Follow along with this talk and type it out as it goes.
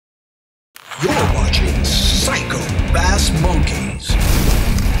You're watching Psycho Bass Monkeys.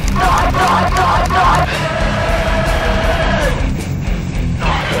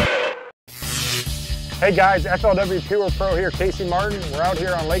 Hey guys, FLW Pure Pro here, Casey Martin. We're out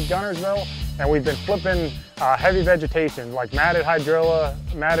here on Lake Guntersville, and we've been flipping heavy vegetation like matted hydrilla,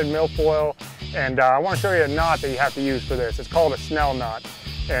 matted milfoil, and I want to show you a knot that you have to use for this. It's called a Snell Knot,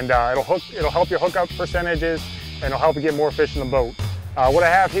 and it'll help your hookup percentages, and it'll help you get more fish in the boat. What I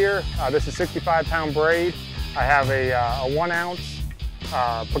have here, this is 65-pound braid. I have a 1 ounce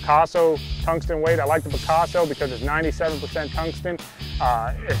Picasso tungsten weight. I like the Picasso because it's 97% tungsten.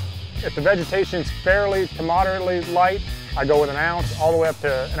 If the vegetation's fairly to moderately light, I go with 1 ounce all the way up to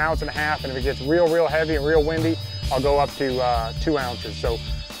 1.5 ounces, and if it gets real heavy and real windy, I'll go up to 2 ounces. So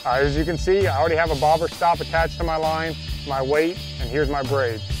as you can see, I already have a bobber stop attached to my line, my weight, and here's my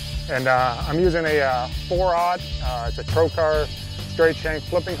braid. And I'm using a 4-aught, it's a Trocar straight shank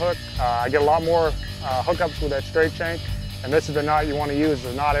flipping hook. I get a lot more hookups with that straight shank, and this is the knot you want to use.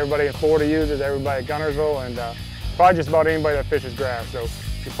 The knot everybody in Florida uses, everybody at Guntersville, and probably just about anybody that fishes grass. So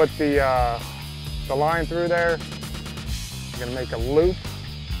you put the line through there. You're gonna make a loop.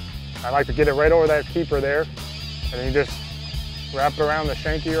 I like to get it right over that keeper there, and then you just wrap it around the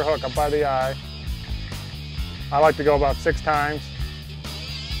shank of your hook up by the eye. I like to go about 6 times.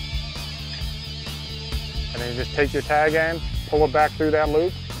 And then you just take your tag end, pull it back through that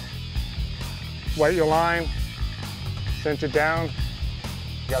loop, wet your line, cinch it down.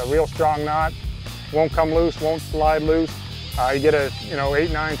 You got a real strong knot. Won't come loose, won't slide loose. You get a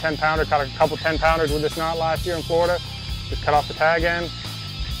 8, 9, 10 pounder. Caught a couple 10 pounders with this knot last year in Florida. Just cut off the tag end.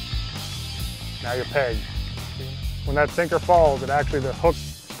 Now you're pegged. When that sinker falls, the hook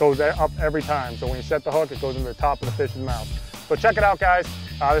goes up every time. So when you set the hook, it goes into the top of the fish's mouth. So check it out, guys.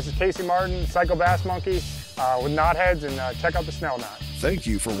 This is Casey Martin, Psycho Bass Monkey with knot heads, and check out the Snell Knot. Thank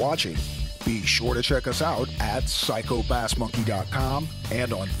you for watching. Be sure to check us out at psychobassmonkey.com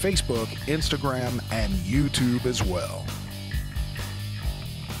and on Facebook, Instagram, and YouTube as well.